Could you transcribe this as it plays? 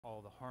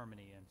all the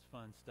harmony and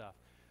fun stuff.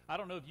 I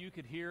don't know if you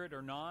could hear it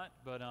or not,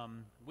 but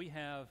we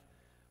have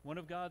one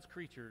of God's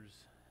creatures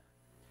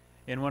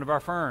in one of our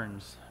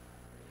ferns.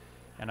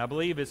 And I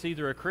believe it's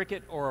either a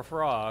cricket or a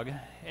frog,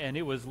 and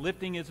it was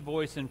lifting its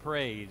voice in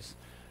praise.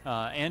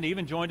 And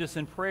even joined us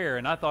in prayer,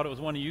 and I thought it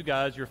was one of you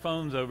guys, your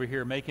phone's over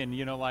here making,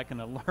 like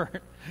an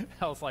alert.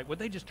 I was like, would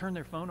they just turn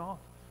their phone off?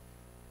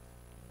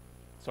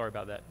 Sorry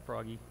about that,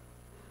 Froggy.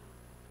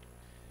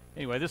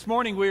 Anyway, this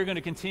morning we're going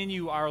to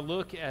continue our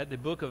look at the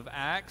book of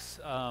Acts.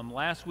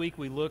 Last week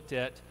we looked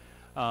at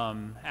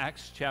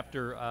Acts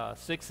chapter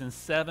 6 and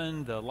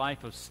 7, the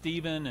life of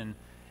Stephen,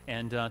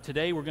 and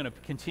today we're going to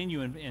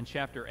continue in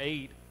chapter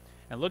 8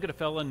 and look at a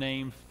fellow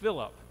named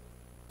Philip.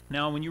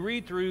 Now, when you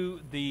read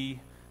through the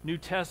New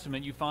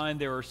Testament, you find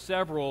there are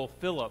several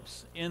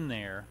Philips in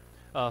there,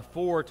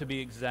 4 to be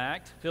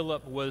exact.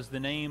 Philip was the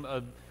name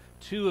of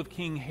 2 of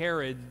King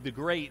Herod the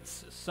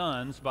Great's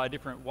sons by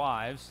different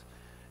wives.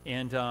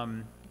 And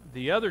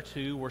the other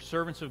 2 were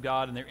servants of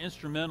God, and they're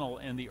instrumental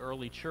in the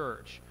early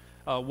church.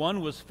 One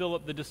was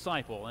Philip the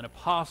disciple, an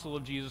apostle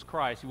of Jesus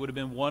Christ. He would have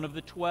been one of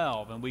the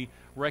 12, and we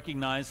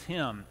recognize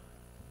him.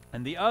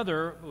 And the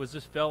other was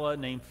this fella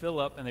named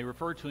Philip, and they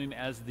refer to him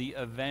as the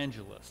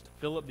evangelist,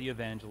 Philip the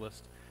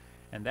evangelist.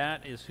 And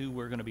that is who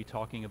we're going to be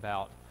talking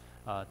about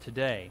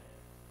today.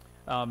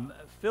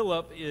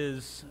 Philip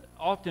is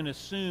often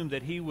assumed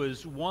that he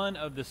was one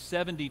of the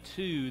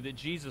 72 that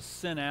Jesus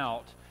sent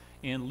out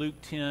in Luke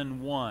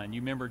 10:1.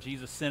 You remember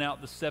Jesus sent out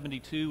the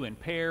 72 in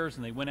pairs,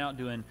 and they went out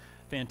doing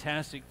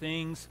fantastic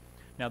things.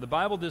 Now, the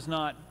Bible does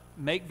not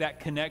make that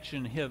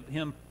connection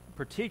him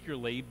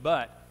particularly,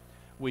 but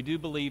we do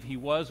believe he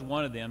was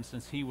one of them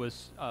since he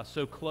was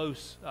so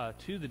close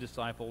to the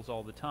disciples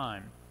all the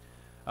time.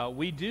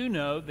 We do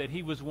know that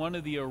he was one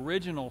of the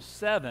original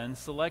 7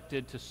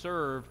 selected to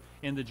serve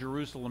in the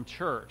Jerusalem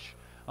church.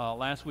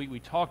 Last week we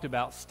talked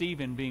about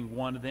Stephen being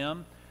one of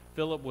them.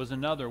 Philip was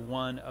another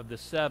one of the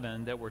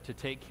 7 that were to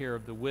take care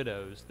of the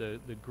widows, the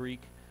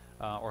Greek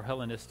or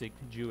Hellenistic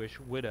Jewish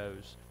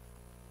widows.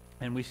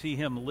 And we see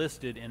him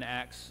listed in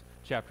Acts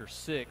chapter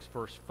 6,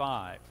 verse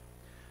 5.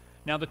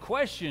 Now the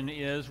question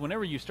is,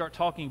 whenever you start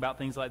talking about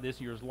things like this,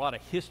 there's a lot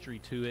of history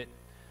to it.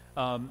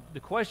 The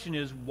question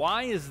is,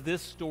 why is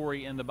this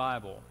story in the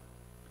Bible?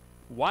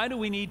 Why do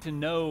we need to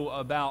know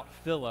about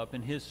Philip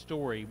and his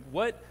story?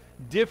 What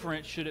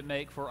difference should it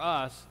make for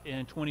us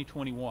in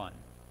 2021?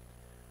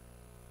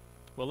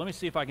 Well, let me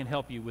see if I can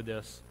help you with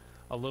this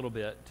a little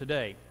bit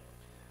today.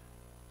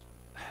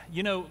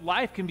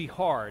 Life can be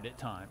hard at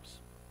times.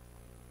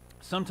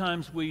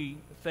 Sometimes we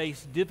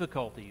face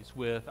difficulties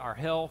with our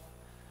health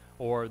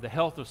or the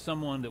health of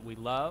someone that we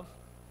love.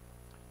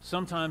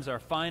 Sometimes our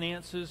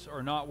finances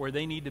are not where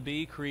they need to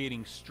be,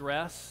 creating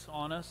stress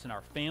on us, and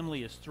our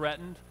family is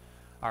threatened.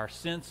 Our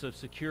sense of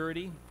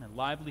security and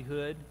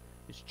livelihood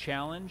is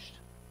challenged.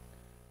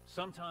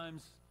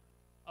 Sometimes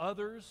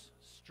others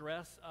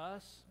stress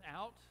us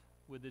out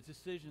with the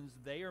decisions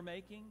they are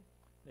making.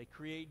 They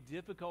create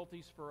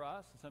difficulties for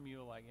us. And some of you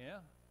are like, yeah,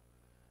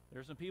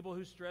 there's some people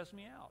who stress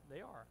me out.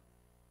 They are.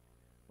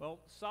 Well,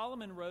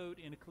 Solomon wrote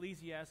in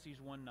Ecclesiastes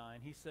 1:9,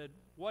 he said,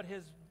 what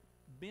has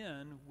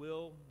been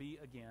will be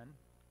again.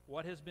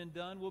 What has been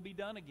done will be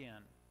done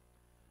again.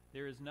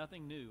 There is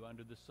nothing new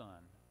under the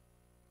sun.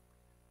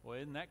 Well,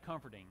 isn't that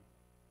comforting?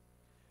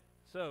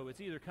 So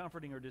it's either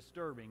comforting or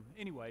disturbing.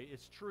 Anyway,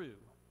 it's true.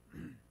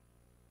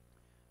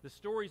 The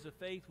stories of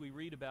faith we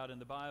read about in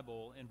the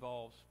Bible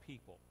involves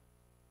people.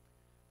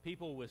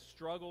 People with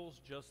struggles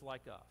just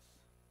like us.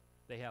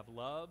 They have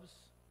loves,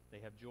 they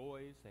have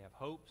joys, they have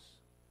hopes,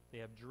 they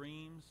have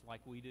dreams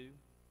like we do.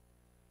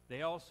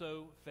 They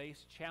also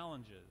face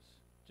challenges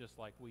just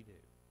like we do.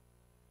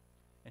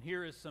 And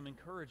here is some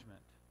encouragement.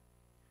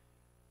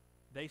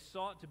 They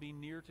sought to be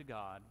near to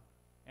God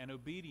and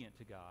obedient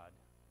to God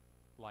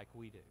like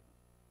we do.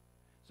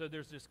 So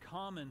there's this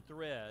common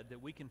thread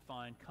that we can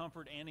find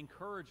comfort and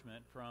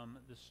encouragement from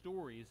the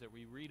stories that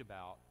we read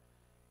about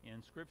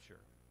in Scripture.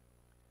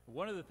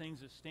 One of the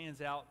things that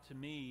stands out to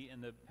me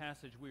in the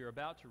passage we are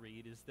about to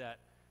read is that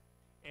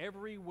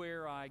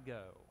everywhere I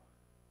go,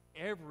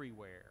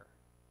 everywhere,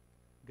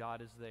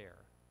 God is there.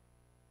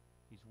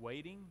 He's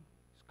waiting,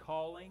 He's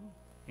calling,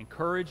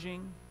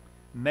 encouraging,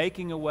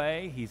 making a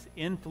way. He's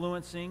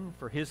influencing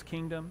for His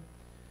kingdom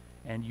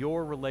and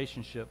your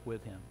relationship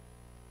with Him.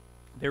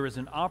 There is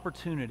an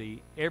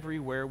opportunity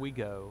everywhere we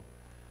go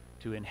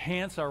to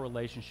enhance our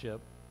relationship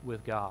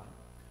with God.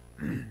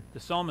 The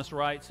psalmist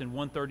writes in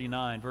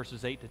 139,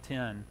 verses 8 to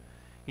 10,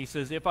 he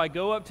says, if I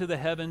go up to the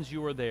heavens,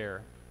 you are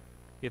there.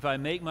 If I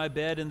make my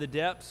bed in the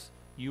depths,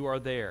 you are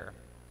there.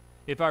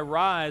 If I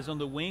rise on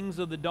the wings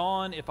of the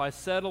dawn, if I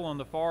settle on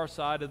the far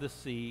side of the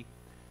sea,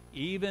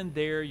 even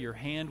there your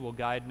hand will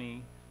guide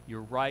me,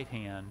 your right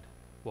hand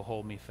will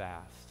hold me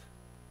fast.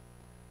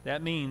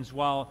 That means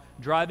while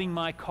driving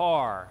my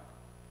car,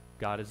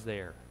 God is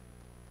there.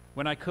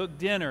 When I cook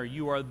dinner,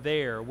 you are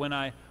there. When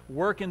I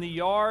work in the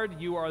yard,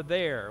 you are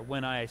there.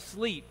 When I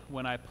sleep,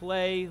 when I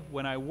play,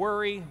 when I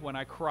worry, when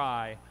I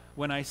cry,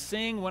 when I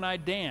sing, when I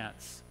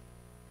dance,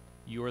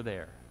 you are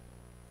there.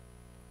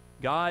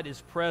 God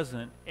is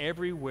present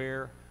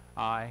everywhere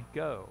I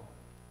go.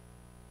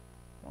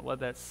 I'll let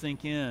that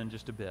sink in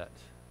just a bit.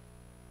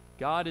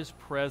 God is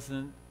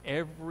present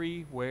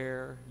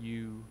everywhere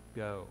you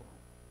go.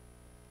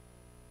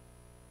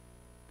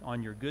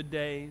 On your good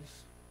days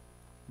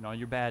and on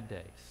your bad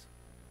days.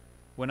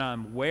 When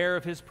I'm aware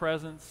of His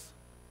presence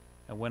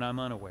and when I'm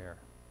unaware.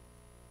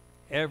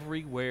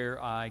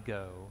 Everywhere I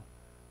go,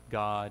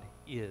 God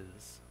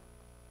is.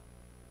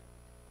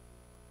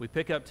 We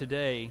pick up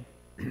today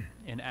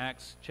in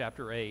Acts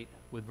chapter 8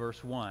 with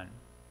verse 1.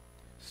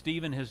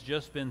 Stephen has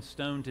just been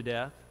stoned to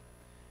death,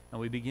 and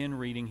we begin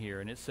reading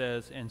here, and it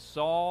says, "And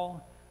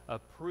Saul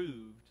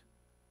approved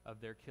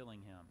of their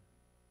killing him.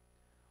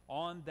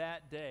 On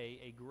that day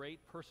a great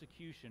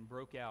persecution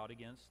broke out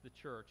against the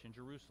church in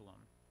Jerusalem,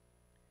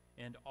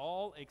 and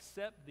all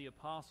except the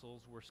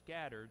apostles were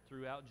scattered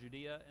throughout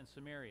Judea and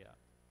Samaria.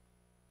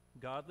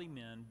 Godly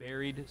men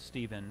buried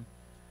Stephen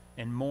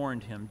and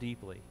mourned him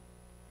deeply.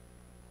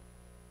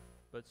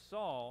 But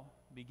Saul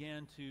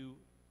began to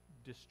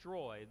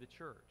destroy the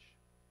church.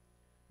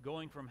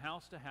 Going from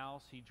house to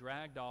house, he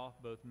dragged off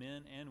both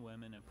men and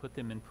women and put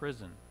them in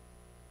prison.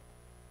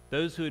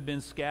 Those who had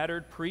been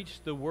scattered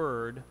preached the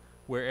word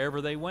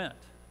wherever they went.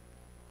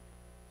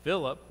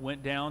 Philip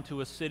went down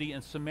to a city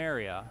in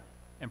Samaria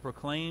and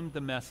proclaimed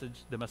the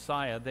message, the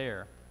Messiah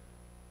there.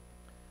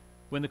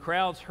 When the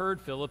crowds heard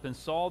Philip and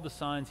saw the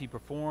signs he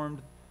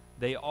performed,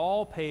 they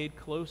all paid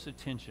close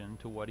attention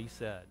to what he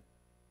said.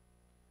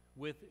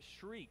 With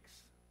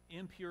shrieks,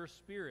 impure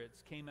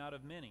spirits came out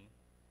of many,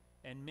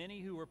 and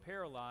many who were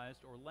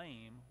paralyzed or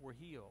lame were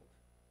healed.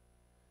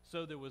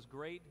 So there was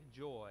great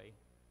joy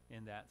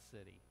in that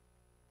city."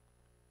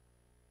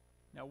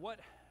 Now,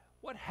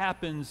 what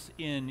happens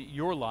in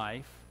your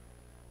life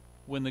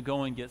when the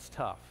going gets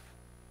tough?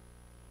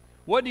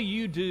 What do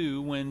you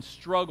do when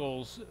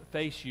struggles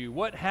face you?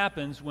 What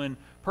happens when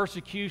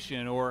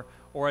persecution or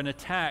an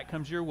attack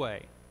comes your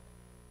way?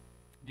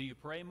 Do you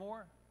pray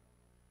more?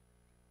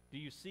 Do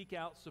you seek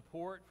out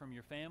support from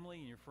your family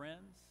and your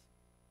friends?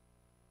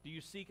 Do you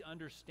seek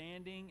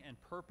understanding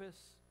and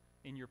purpose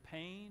in your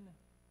pain?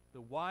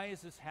 Why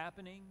is this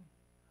happening?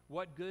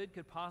 What good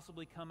could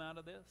possibly come out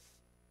of this?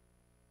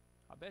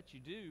 I bet you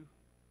do.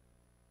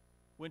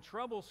 When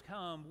troubles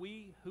come,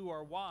 we who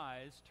are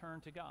wise turn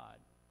to God.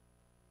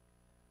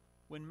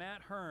 When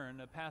Matt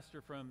Hearn, a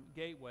pastor from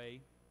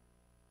Gateway,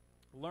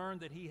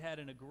 learned that he had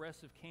an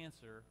aggressive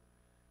cancer,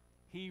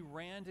 he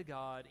ran to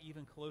God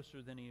even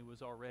closer than he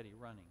was already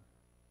running.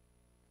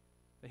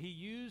 He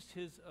used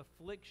his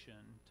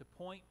affliction to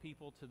point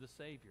people to the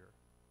Savior.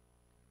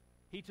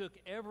 He took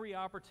every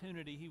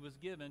opportunity he was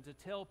given to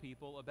tell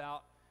people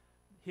about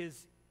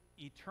his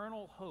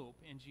eternal hope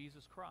in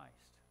Jesus Christ.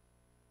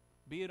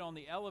 Be it on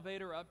the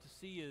elevator up to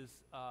see his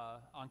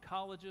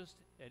oncologist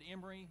at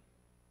Emory,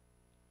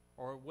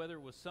 or whether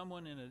it was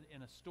someone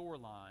in a store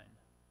line,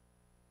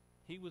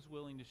 he was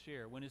willing to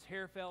share. When his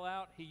hair fell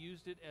out, he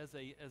used it as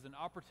an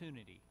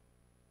opportunity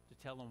to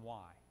tell them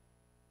why.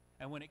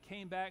 And when it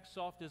came back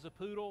soft as a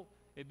poodle,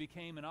 it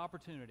became an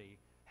opportunity.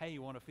 Hey,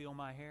 you want to feel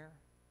my hair?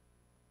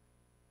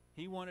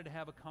 He wanted to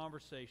have a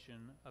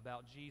conversation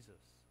about Jesus.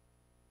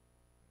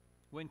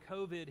 When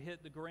COVID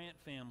hit the Grant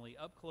family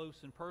up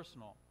close and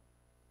personal,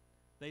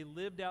 they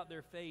lived out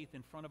their faith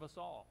in front of us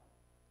all,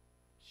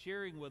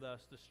 sharing with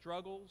us the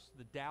struggles,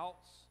 the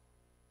doubts,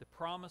 the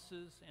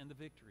promises, and the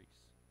victories.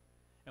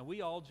 And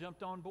we all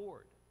jumped on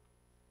board,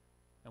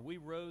 and we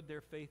rode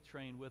their faith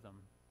train with them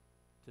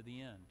to the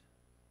end.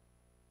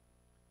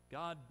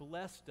 God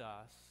blessed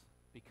us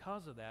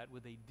because of that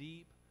with a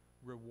deep,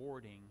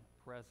 rewarding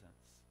presence.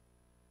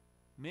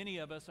 Many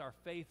of us, our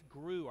faith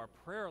grew, our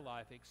prayer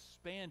life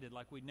expanded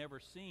like we'd never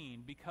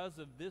seen because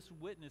of this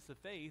witness of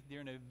faith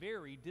during a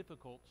very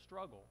difficult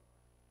struggle.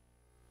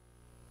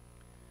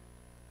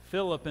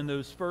 Philip and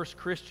those first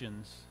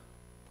Christians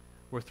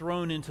were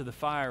thrown into the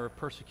fire of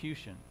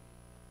persecution.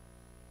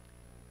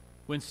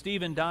 When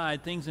Stephen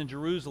died, things in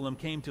Jerusalem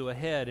came to a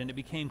head, and it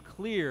became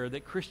clear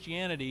that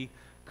Christianity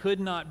could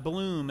not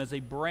bloom as a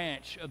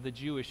branch of the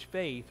Jewish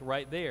faith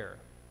right there.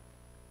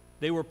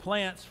 They were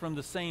plants from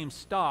the same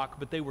stock,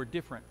 but they were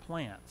different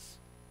plants.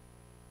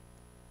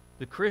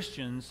 The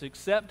Christians,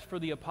 except for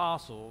the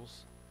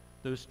apostles,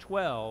 those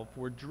 12,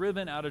 were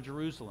driven out of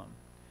Jerusalem,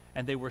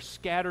 and they were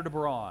scattered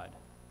abroad.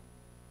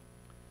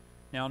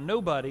 Now,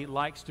 nobody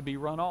likes to be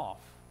run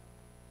off.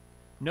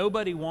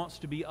 Nobody wants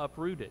to be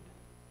uprooted.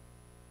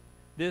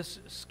 This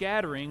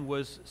scattering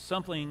was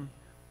something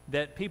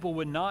that people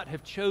would not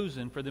have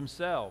chosen for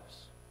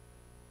themselves.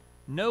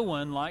 No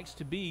one likes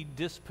to be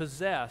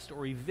dispossessed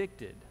or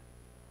evicted.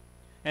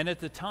 And at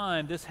the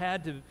time, this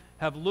had to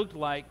have looked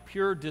like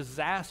pure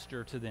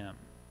disaster to them.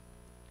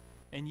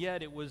 And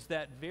yet it was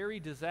that very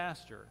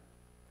disaster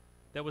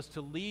that was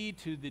to lead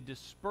to the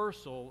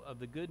dispersal of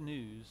the good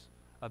news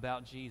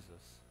about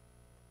Jesus.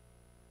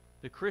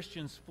 The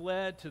Christians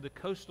fled to the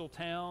coastal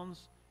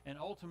towns and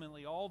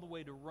ultimately all the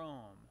way to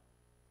Rome.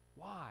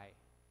 Why?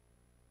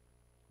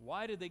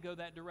 Why did they go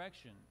that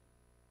direction?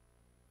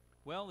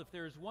 Well, if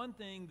there's one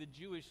thing the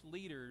Jewish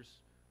leaders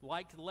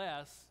liked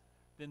less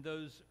than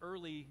those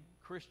early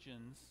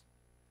Christians,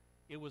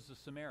 it was the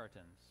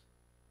Samaritans.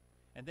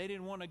 And they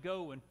didn't want to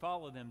go and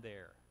follow them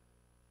there.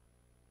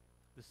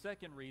 The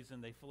second reason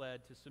they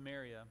fled to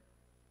Samaria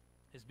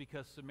is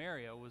because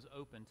Samaria was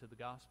open to the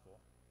gospel.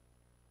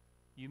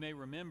 You may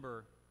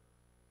remember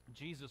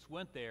Jesus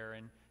went there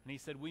and he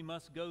said, we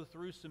must go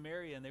through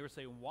Samaria. And they were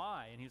saying,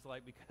 why? And he's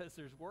like, because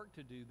there's work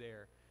to do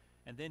there.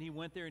 And then he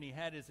went there and he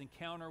had his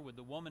encounter with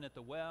the woman at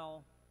the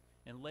well.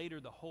 And later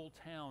the whole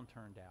town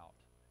turned out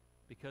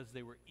because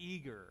they were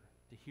eager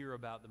to hear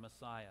about the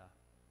Messiah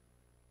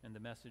and the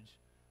message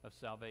of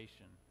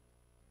salvation.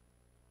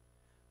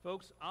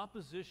 Folks,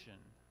 opposition,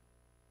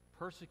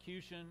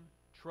 persecution,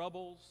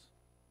 troubles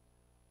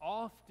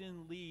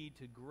often lead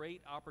to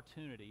great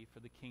opportunity for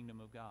the kingdom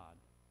of God.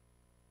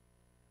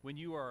 When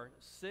you are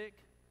sick,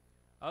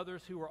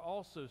 others who are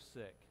also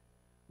sick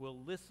will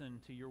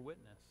listen to your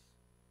witness.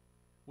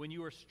 When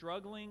you are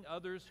struggling,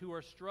 others who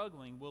are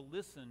struggling will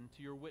listen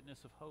to your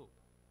witness of hope.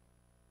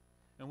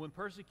 And when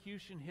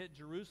persecution hit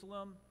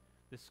Jerusalem,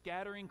 the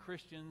scattering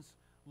Christians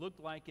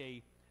looked like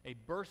a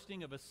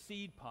bursting of a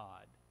seed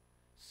pod,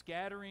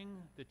 scattering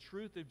the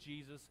truth of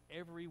Jesus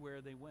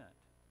everywhere they went.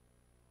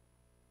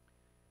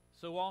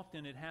 So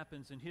often it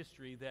happens in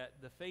history that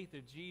the faith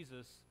of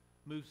Jesus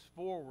moves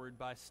forward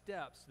by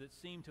steps that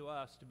seem to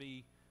us to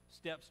be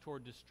steps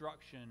toward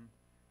destruction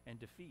and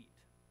defeat.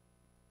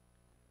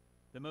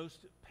 The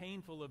most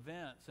painful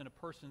events in a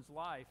person's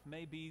life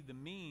may be the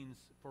means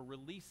for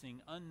releasing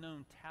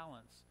unknown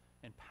talents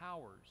and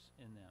powers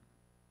in them.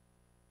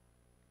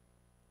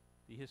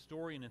 The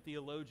historian and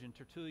theologian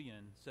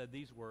Tertullian said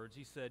these words.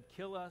 He said,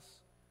 "Kill us,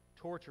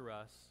 torture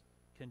us,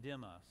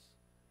 condemn us,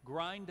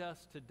 grind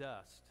us to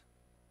dust.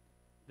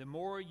 The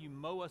more you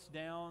mow us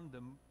down,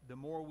 the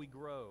more we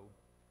grow.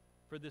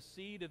 For the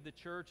seed of the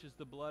church is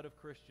the blood of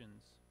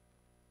Christians.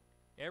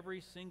 Every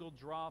single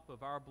drop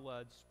of our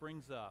blood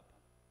springs up,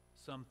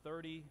 some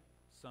 30,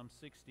 some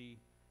 60,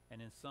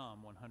 and in some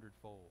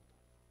 100-fold."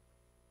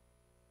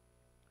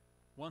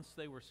 Once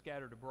they were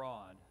scattered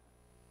abroad,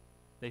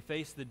 they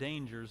faced the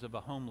dangers of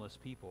a homeless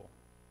people,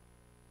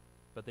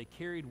 but they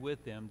carried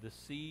with them the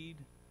seed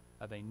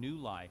of a new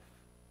life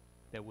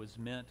that was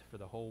meant for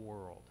the whole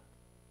world.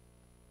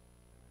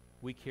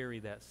 We carry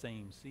that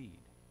same seed.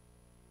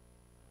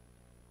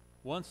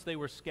 Once they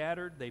were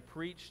scattered, they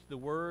preached the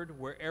word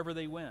wherever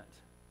they went.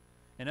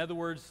 In other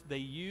words, they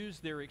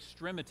used their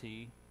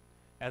extremity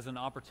as an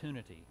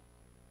opportunity.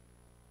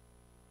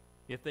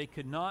 If they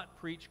could not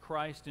preach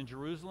Christ in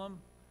Jerusalem,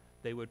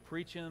 they would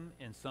preach him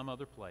in some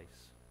other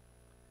place.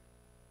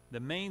 The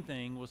main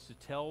thing was to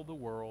tell the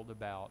world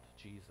about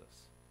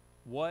Jesus.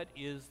 What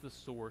is the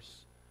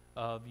source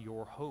of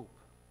your hope?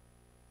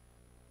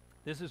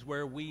 This is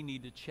where we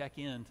need to check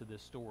into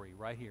this story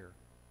right here.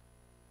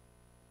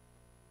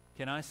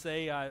 Can I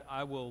say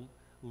I will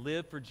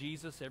live for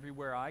Jesus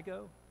everywhere I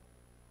go?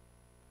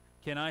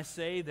 Can I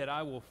say that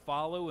I will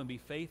follow and be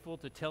faithful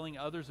to telling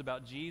others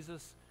about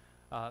Jesus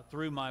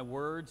through my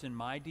words and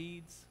my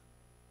deeds?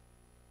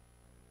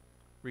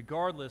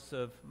 Regardless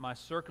of my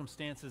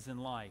circumstances in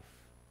life,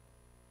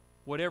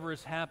 whatever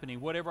is happening,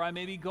 whatever I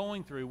may be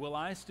going through, will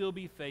I still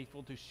be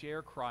faithful to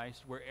share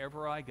Christ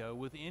wherever I go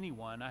with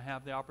anyone I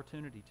have the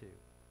opportunity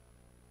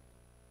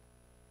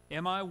to?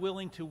 Am I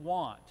willing to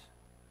want,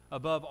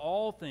 above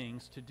all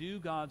things, to do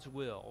God's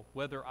will,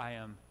 whether I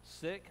am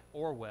sick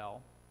or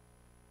well,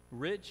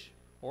 rich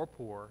or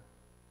poor,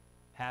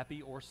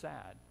 happy or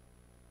sad?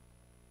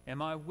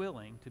 Am I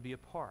willing to be a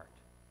part?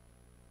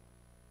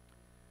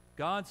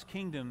 God's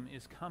kingdom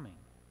is coming.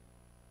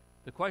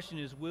 The question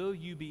is, will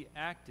you be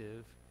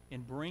active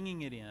in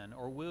bringing it in,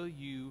 or will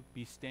you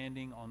be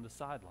standing on the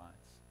sidelines,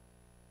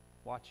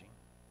 watching?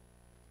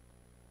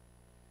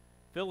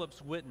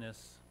 Philip's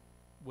witness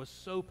was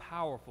so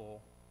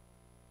powerful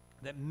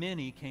that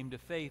many came to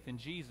faith in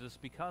Jesus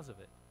because of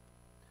it.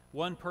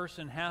 One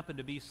person happened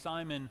to be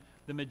Simon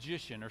the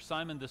magician, or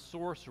Simon the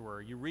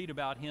sorcerer. You read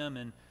about him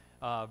in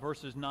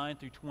verses 9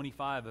 through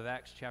 25 of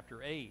Acts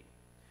chapter 8.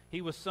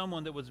 He was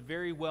someone that was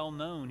very well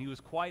known. He was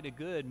quite a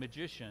good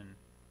magician.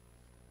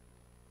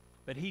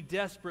 But he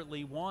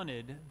desperately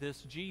wanted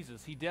this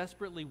Jesus. He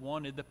desperately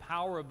wanted the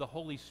power of the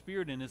Holy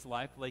Spirit in his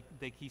life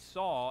like he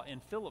saw in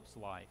Philip's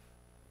life.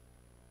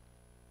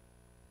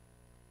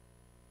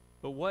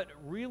 But what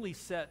really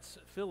sets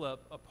Philip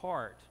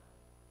apart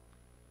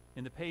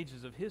in the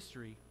pages of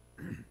history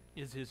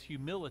is his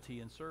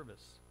humility and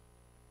service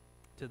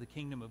to the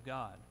kingdom of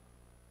God.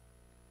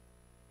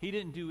 He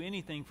didn't do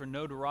anything for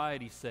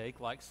notoriety's sake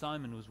like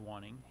Simon was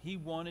wanting. He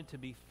wanted to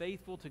be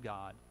faithful to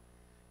God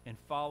and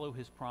follow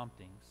his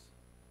promptings.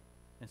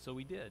 And so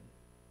he did.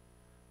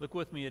 Look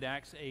with me at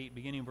Acts 8,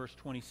 beginning in verse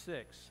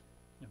 26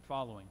 and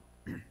following.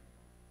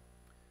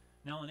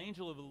 Now an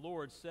angel of the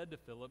Lord said to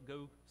Philip,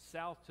 "Go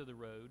south to the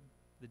road,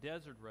 the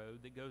desert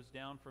road that goes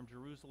down from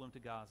Jerusalem to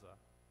Gaza."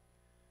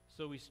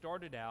 So he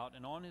started out,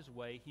 and on his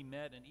way he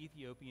met an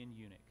Ethiopian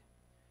eunuch,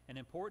 an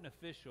important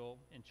official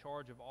in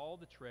charge of all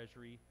the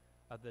treasury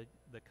of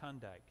the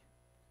Kandake,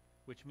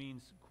 which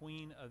means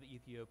Queen of the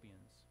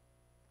Ethiopians.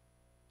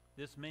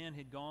 This man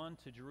had gone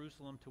to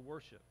Jerusalem to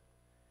worship,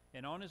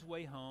 and on his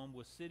way home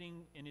was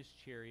sitting in his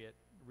chariot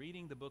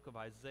reading the book of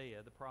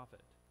Isaiah the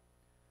prophet.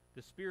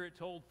 The Spirit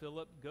told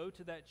Philip, "Go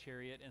to that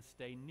chariot and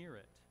stay near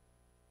it."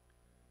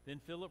 Then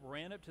Philip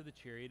ran up to the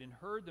chariot and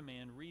heard the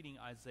man reading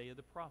Isaiah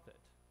the prophet.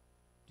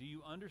 "Do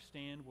you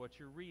understand what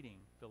you're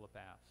reading?" Philip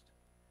asked.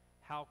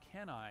 "How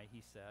can I,"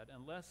 he said,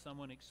 "unless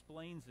someone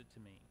explains it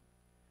to me?"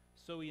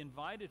 So he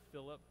invited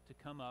Philip to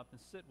come up and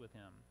sit with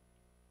him.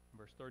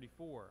 Verse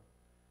 34,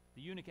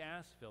 the eunuch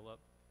asked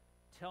Philip,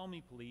 "Tell me,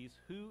 please,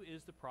 who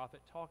is the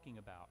prophet talking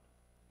about,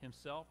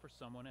 himself or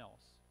someone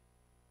else?"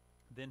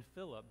 Then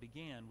Philip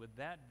began with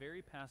that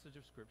very passage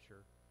of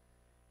Scripture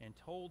and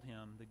told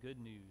him the good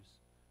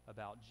news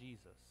about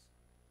Jesus.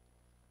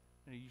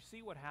 Now, you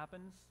see what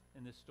happens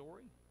in this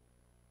story?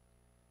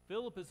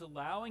 Philip is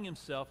allowing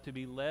himself to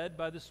be led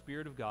by the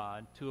Spirit of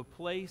God to a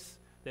place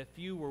that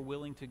few were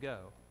willing to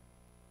go.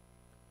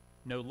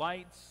 No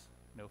lights,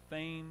 no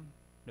fame,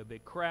 no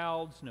big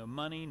crowds, no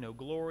money, no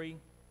glory,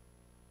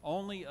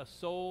 only a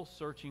soul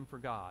searching for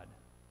God.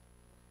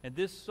 And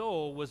this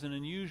soul was an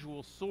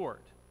unusual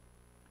sort,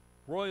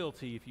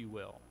 royalty, if you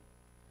will,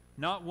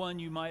 not one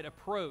you might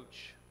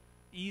approach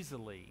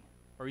easily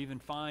or even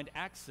find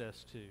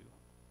access to.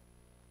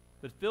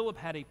 But Philip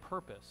had a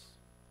purpose: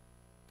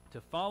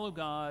 to follow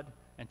God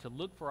and to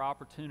look for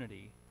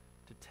opportunity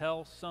to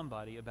tell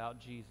somebody about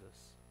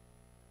Jesus.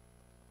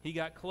 He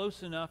got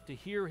close enough to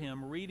hear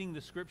him reading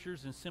the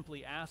Scriptures and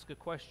simply ask a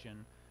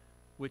question,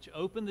 which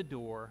opened the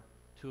door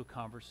to a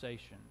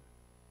conversation.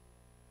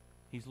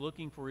 He's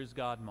looking for his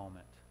God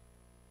moment.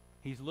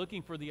 He's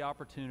looking for the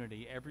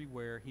opportunity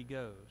everywhere he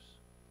goes.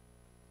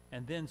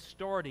 And then,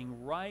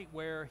 starting right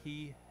where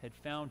he had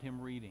found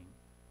him reading,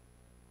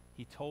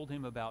 he told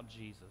him about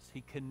Jesus.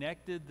 He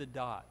connected the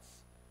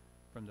dots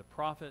from the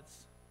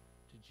prophets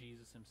to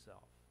Jesus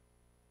himself.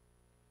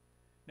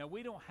 Now,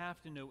 we don't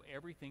have to know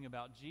everything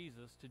about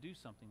Jesus to do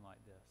something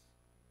like this.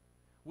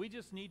 We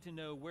just need to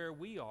know where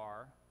we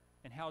are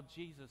and how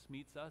Jesus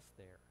meets us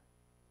there.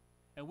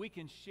 And we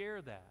can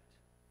share that,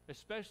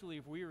 especially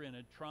if we are in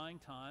a trying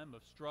time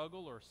of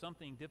struggle or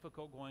something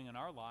difficult going in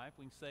our life.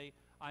 We can say,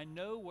 "I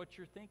know what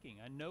you're thinking.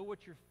 I know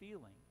what you're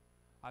feeling.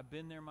 I've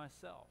been there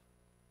myself.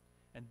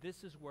 And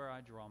this is where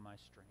I draw my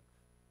strength."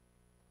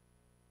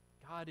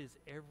 God is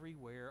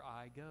everywhere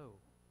I go.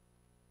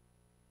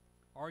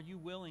 Are you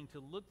willing to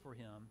look for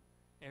him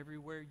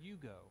everywhere you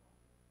go?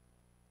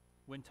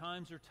 When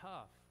times are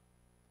tough,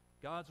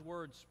 God's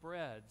word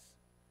spreads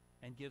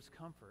and gives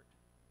comfort.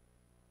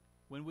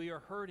 When we are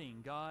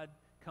hurting, God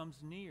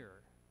comes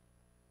near.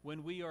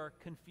 When we are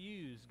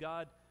confused,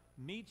 God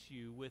meets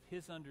you with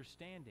his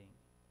understanding.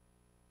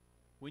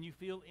 When you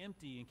feel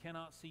empty and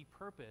cannot see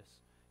purpose,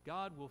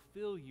 God will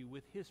fill you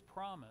with his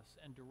promise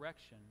and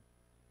direction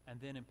and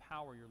then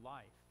empower your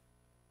life.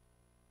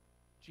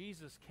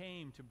 Jesus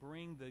came to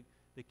bring the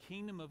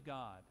kingdom of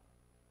God.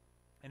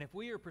 And if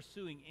we are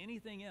pursuing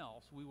anything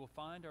else, we will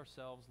find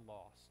ourselves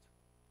lost,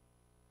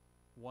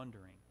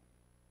 wondering.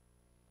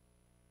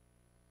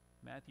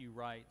 Matthew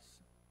writes,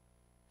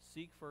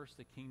 "Seek first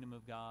the kingdom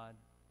of God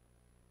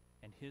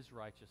and his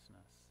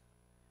righteousness,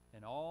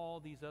 and all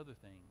these other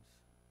things,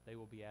 they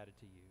will be added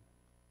to you."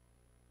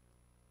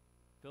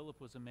 Philip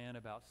was a man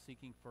about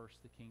seeking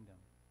first the kingdom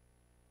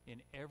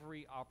in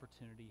every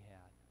opportunity he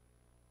had.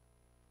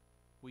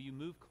 Will you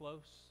move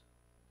close?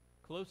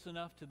 Close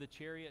enough to the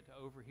chariot to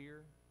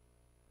overhear?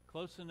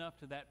 Close enough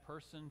to that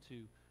person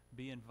to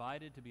be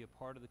invited to be a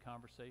part of the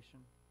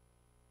conversation?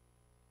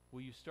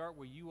 Will you start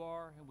where you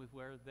are and with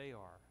where they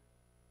are,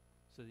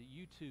 so that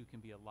you too can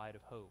be a light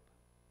of hope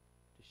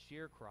to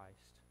share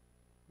Christ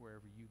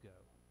wherever you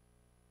go?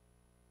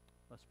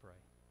 Let's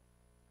pray.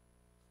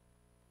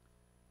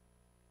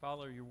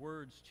 Father, your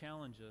words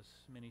challenge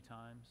us many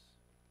times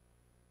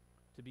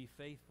to be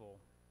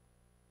faithful.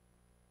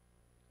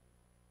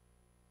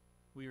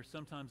 We are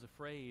sometimes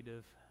afraid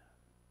of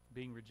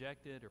being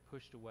rejected or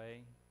pushed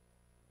away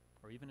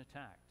or even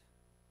attacked.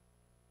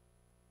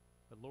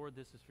 But Lord,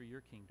 this is for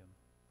your kingdom.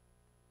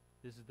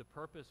 This is the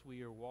purpose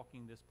we are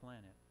walking this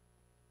planet.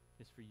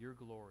 It's for your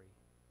glory.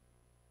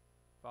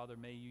 Father,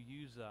 may you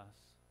use us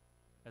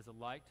as a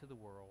light to the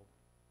world,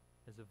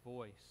 as a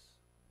voice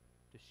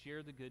to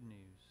share the good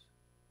news,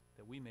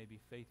 that we may be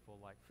faithful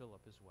like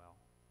Philip as well.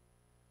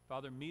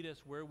 Father, meet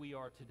us where we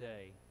are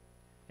today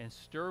and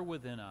stir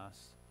within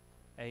us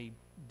a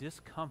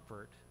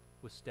discomfort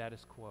with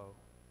status quo.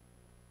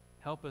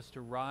 Help us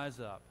to rise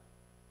up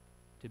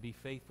to be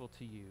faithful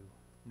to you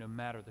no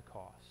matter the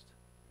cost.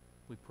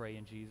 We pray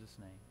in Jesus'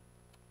 name.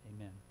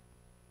 Amen.